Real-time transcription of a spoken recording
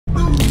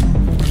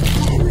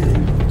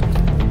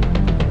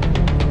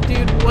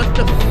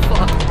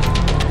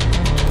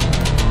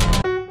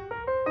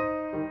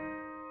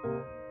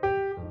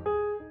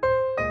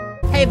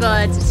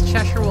buds, it's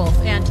Cheshire Wolf,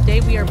 and today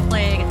we are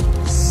playing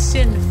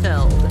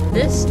Sinfeld.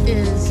 This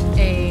is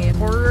a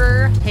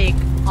horror take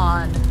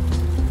on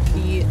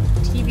the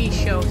TV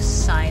show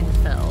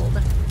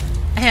Seinfeld.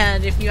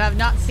 And if you have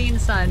not seen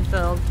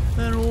Seinfeld,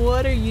 then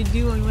what are you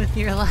doing with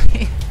your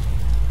life?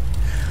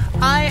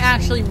 I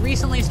actually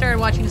recently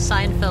started watching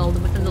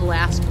Seinfeld within the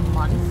last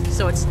month,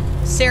 so it's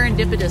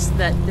serendipitous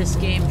that this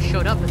game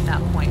showed up at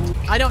that point.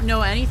 I don't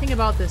know anything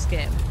about this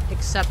game,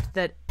 except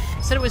that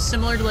it said it was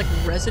similar to like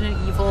Resident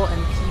Evil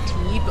and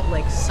PT, but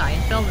like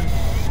Seinfeld,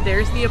 and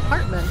there's the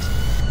apartment.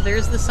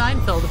 There's the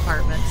Seinfeld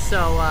apartment,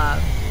 so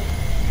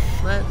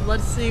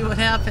let's see what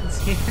happens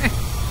here.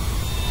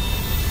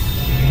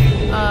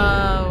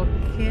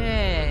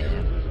 Okay.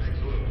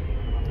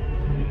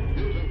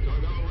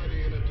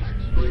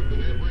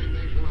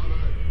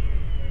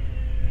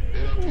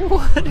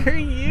 What are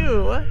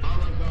you?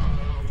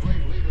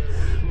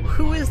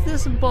 Who is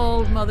this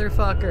bald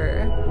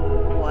motherfucker?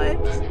 What?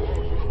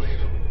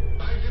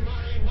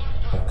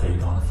 Okay,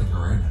 Jonathan,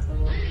 you're in.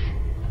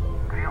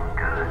 Feels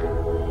good.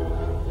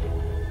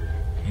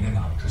 In and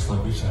out, just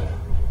like we said.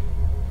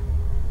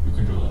 You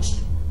can do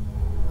this.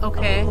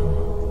 Okay. The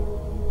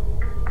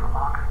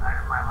longest night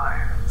of my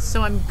life.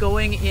 So I'm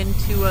going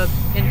into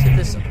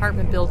this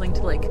apartment building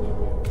to like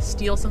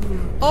steal some.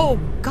 Oh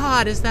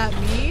God, is that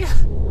me?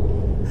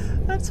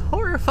 That's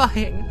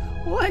horrifying.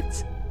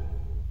 What?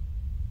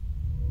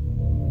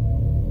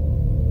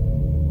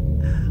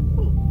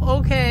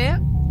 Okay.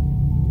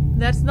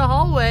 That's the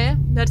hallway.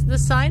 That's the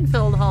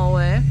Seinfeld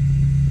hallway.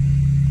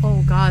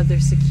 Oh God,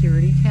 there's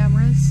security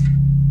cameras?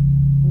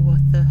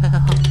 What the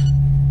hell?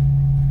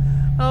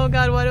 Oh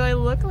God, why do I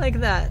look like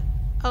that?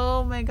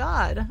 Oh my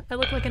God, I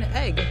look like an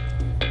egg.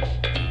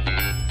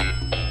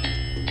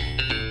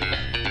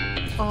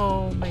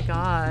 Oh my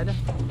God.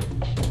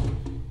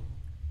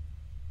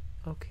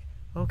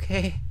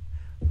 Okay.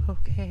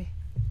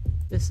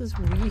 This is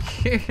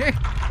weird.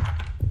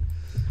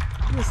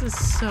 This is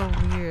so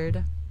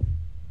weird.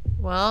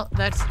 Well,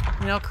 that's,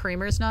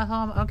 Kramer's not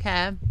home.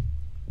 Okay.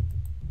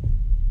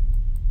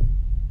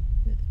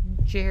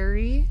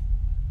 Jerry?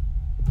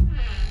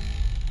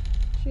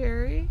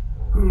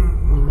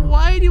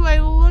 Why do I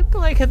look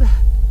like that?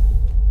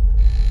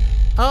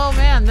 Oh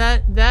man,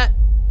 that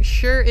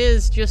sure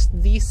is just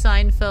the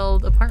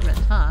Seinfeld apartment,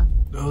 huh?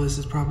 Oh, this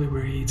is probably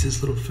where he eats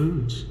his little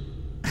foods.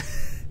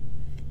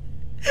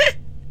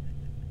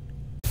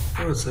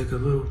 Oh, it's like a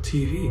little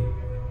TV.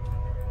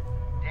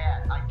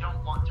 Dad, I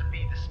don't want to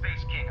be the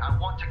Space King. I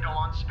want to go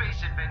on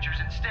space adventures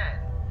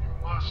instead. You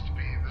must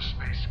be the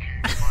Space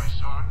King, my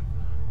son,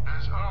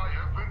 as I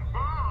have been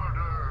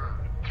murdered.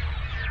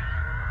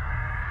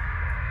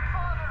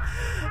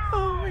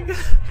 Oh my God.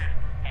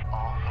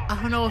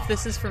 I don't know if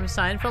this is from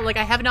Seinfeld. Like,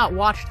 I have not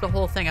watched the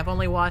whole thing. I'm on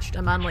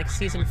like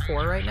season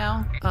 4 right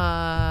now.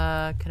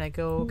 Can I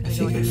go? I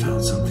think I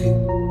found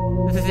something.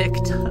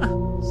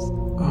 Victims.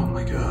 Oh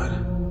my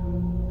God.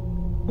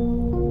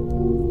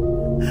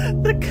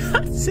 The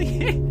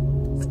cutscene.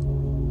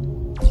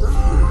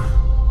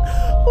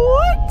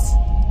 What?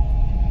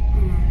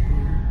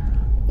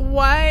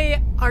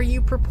 Why are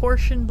you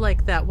proportioned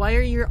like that? Why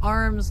are your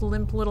arms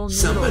limp little noodles?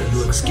 Somebody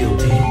looks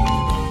guilty.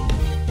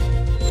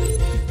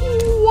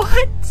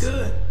 What?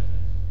 Good.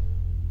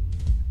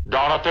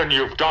 Jonathan,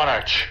 you've done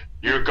it.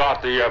 You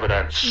got the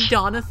evidence.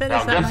 Jonathan,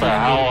 Now is get that the my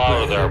hell name?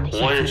 out of there, Some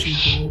please.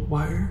 fishing pole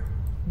wire.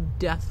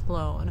 Death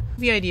Loan.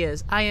 The idea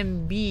is I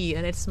am B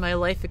and it's my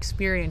life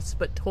experience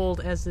but told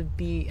as a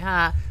B.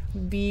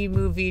 B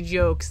movie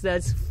jokes.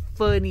 That's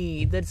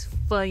funny. That's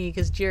funny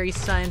because Jerry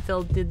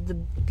Seinfeld did the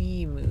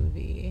B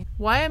movie.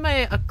 Why am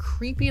I a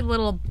creepy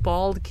little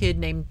bald kid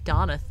named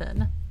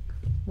Jonathan?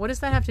 What does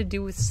that have to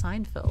do with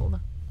Seinfeld?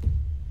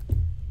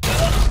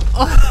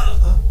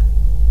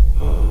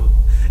 Oh.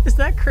 Is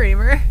that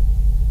Kramer?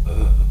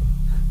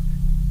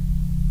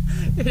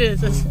 It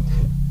is, isn't it?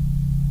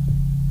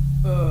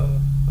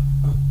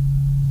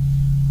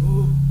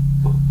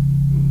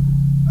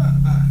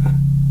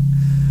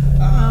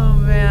 Oh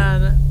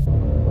man.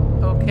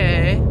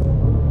 Okay.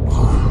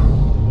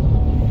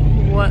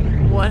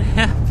 What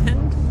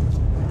happened?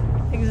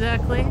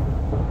 Exactly?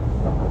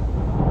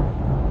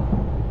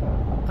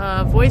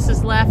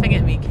 Voices laughing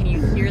at me. Can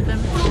you hear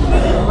them?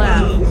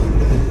 Laugh.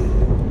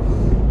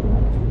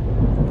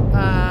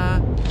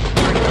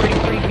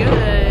 Pretty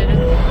good.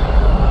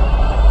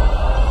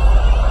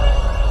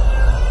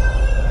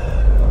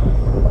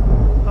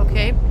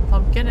 Okay,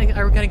 pumpkin.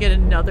 Are we gonna get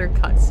another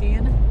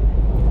cutscene?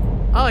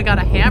 Oh, I got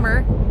a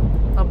hammer.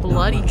 A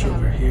bloody Not much hammer.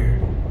 over here.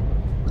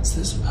 What's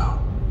this about?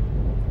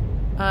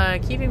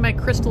 Keeping my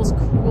crystals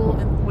cool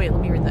and wait,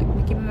 let me read that.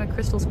 Keeping my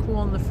crystals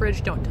cool in the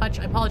fridge, don't touch.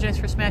 I apologize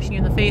for smashing you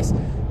in the face.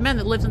 The man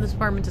that lives in this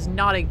apartment is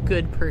not a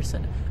good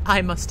person.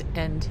 I must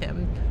end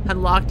him. I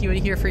locked you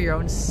in here for your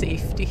own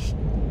safety.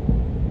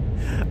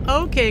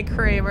 Okay,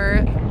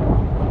 Kramer.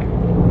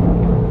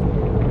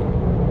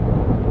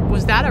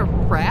 Was that a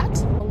rat?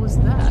 What was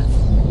that?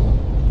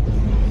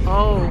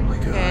 Oh, my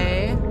God.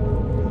 okay.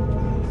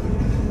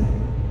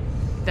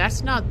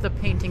 That's not the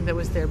painting that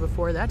was there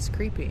before. That's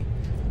creepy.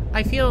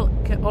 I feel...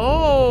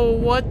 Oh,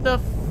 what the...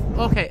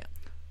 Okay.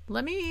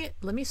 Let me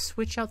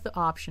switch out the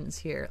options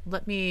here.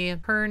 Let me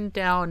turn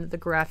down the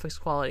graphics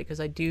quality because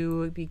I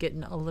do be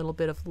getting a little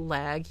bit of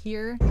lag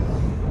here.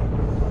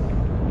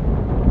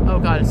 Oh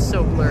god, it's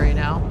so blurry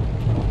now.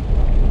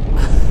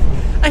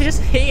 I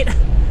just hate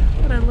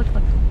what I look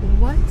like.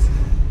 What?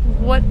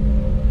 What?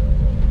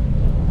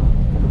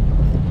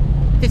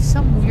 Is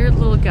some weird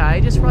little guy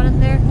just running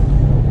there?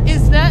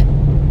 Is that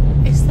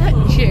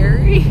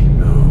Jerry?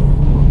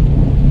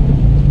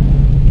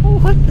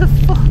 What the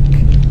fuck?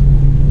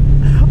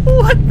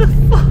 What the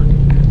fuck?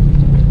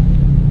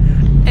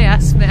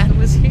 Ass man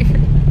was here.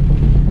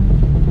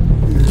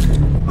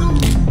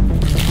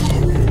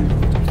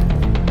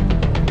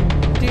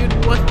 Dude,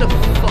 what the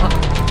fuck?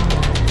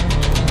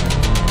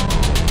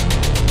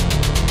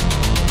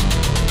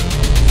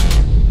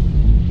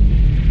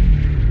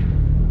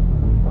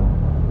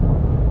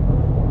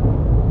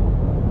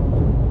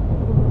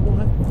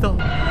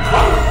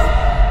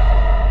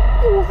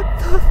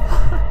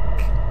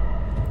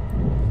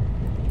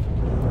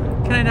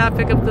 Not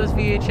pick up those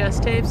VHS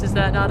tapes? Is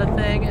that not a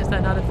thing? Is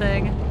that not a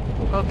thing?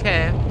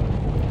 Okay.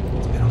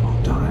 It's been a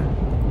long time.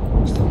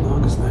 It's the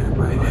longest night of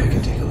my life. I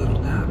can take a little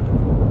nap.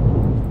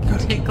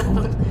 Gotta Take keep a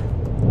little...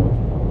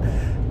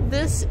 going.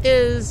 This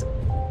is...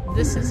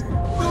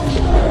 Whoa!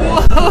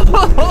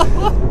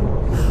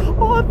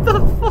 What the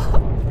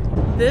fuck?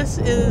 This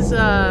is,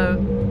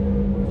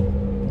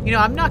 you know,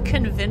 I'm not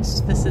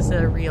convinced this is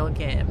a real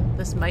game.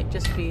 This might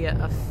just be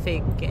a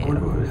fake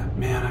game.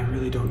 Man, I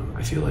really don't know.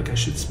 I feel like I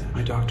should spend.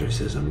 My doctor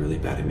says I'm really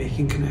bad at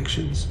making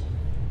connections.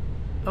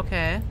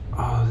 Okay.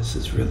 Oh, this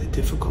is really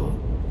difficult.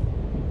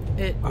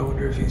 I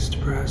wonder if he's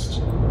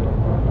depressed.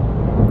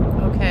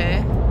 Okay.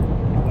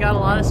 You got a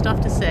lot of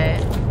stuff to say,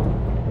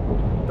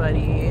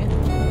 buddy.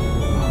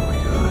 Oh my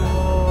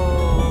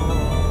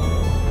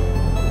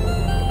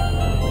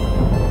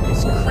god.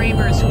 It's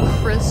Kramer's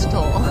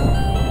crystal.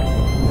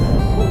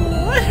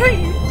 What are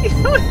you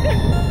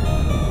doing?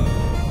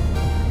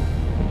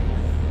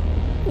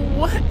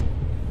 What?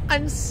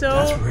 I'm so...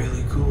 That's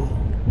really cool.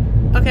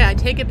 Okay, I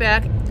take it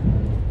back.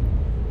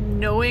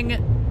 Knowing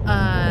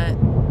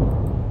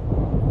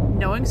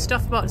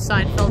stuff about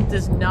Seinfeld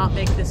does not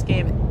make this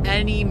game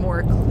any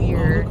more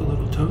clear. Oh, look, a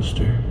little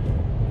toaster.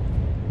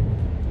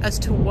 As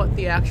to what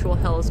the actual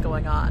hell is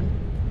going on.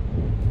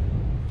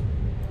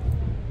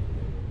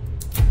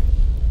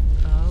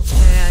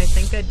 Okay, I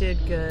think I did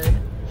good.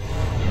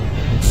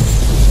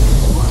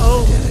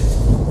 Oh,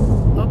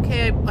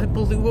 okay, I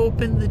blew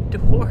open the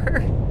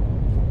door.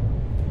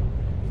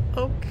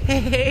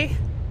 Okay.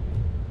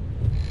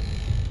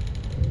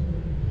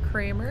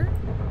 Kramer?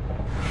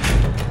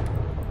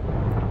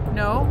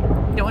 No?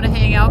 You don't want to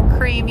hang out,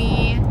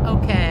 Cramey?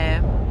 Okay.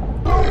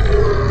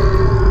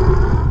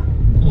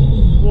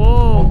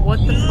 Whoa, what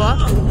the fuck?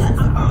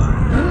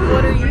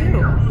 What are you?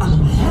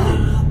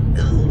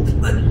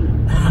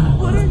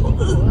 What are you?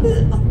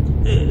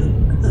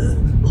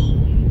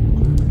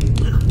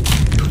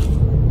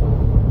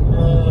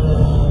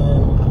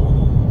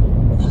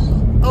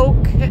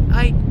 Okay,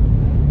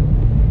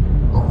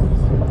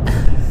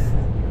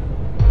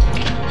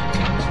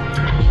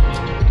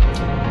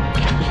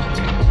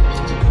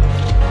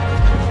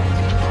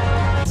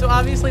 So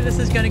obviously this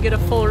is going to get a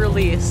full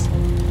release.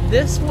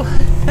 This was...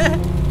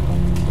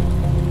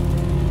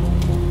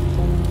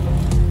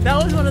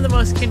 That was one of the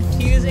most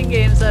confusing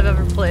games I've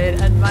ever played,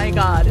 and my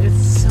god,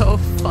 it's so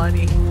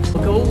funny.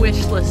 Go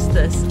wishlist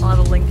this on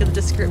a link in the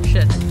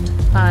description.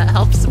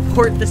 Help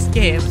support this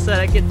game so that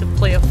I get to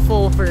play a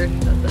full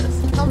version of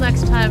this. Until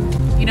next time,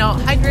 you know,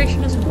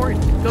 hydration is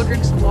important. Go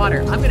drink some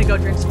water. I'm gonna go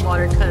drink some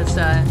water because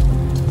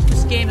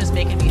this game is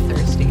making me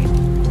thirsty.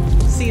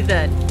 See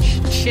that?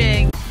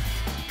 Ching.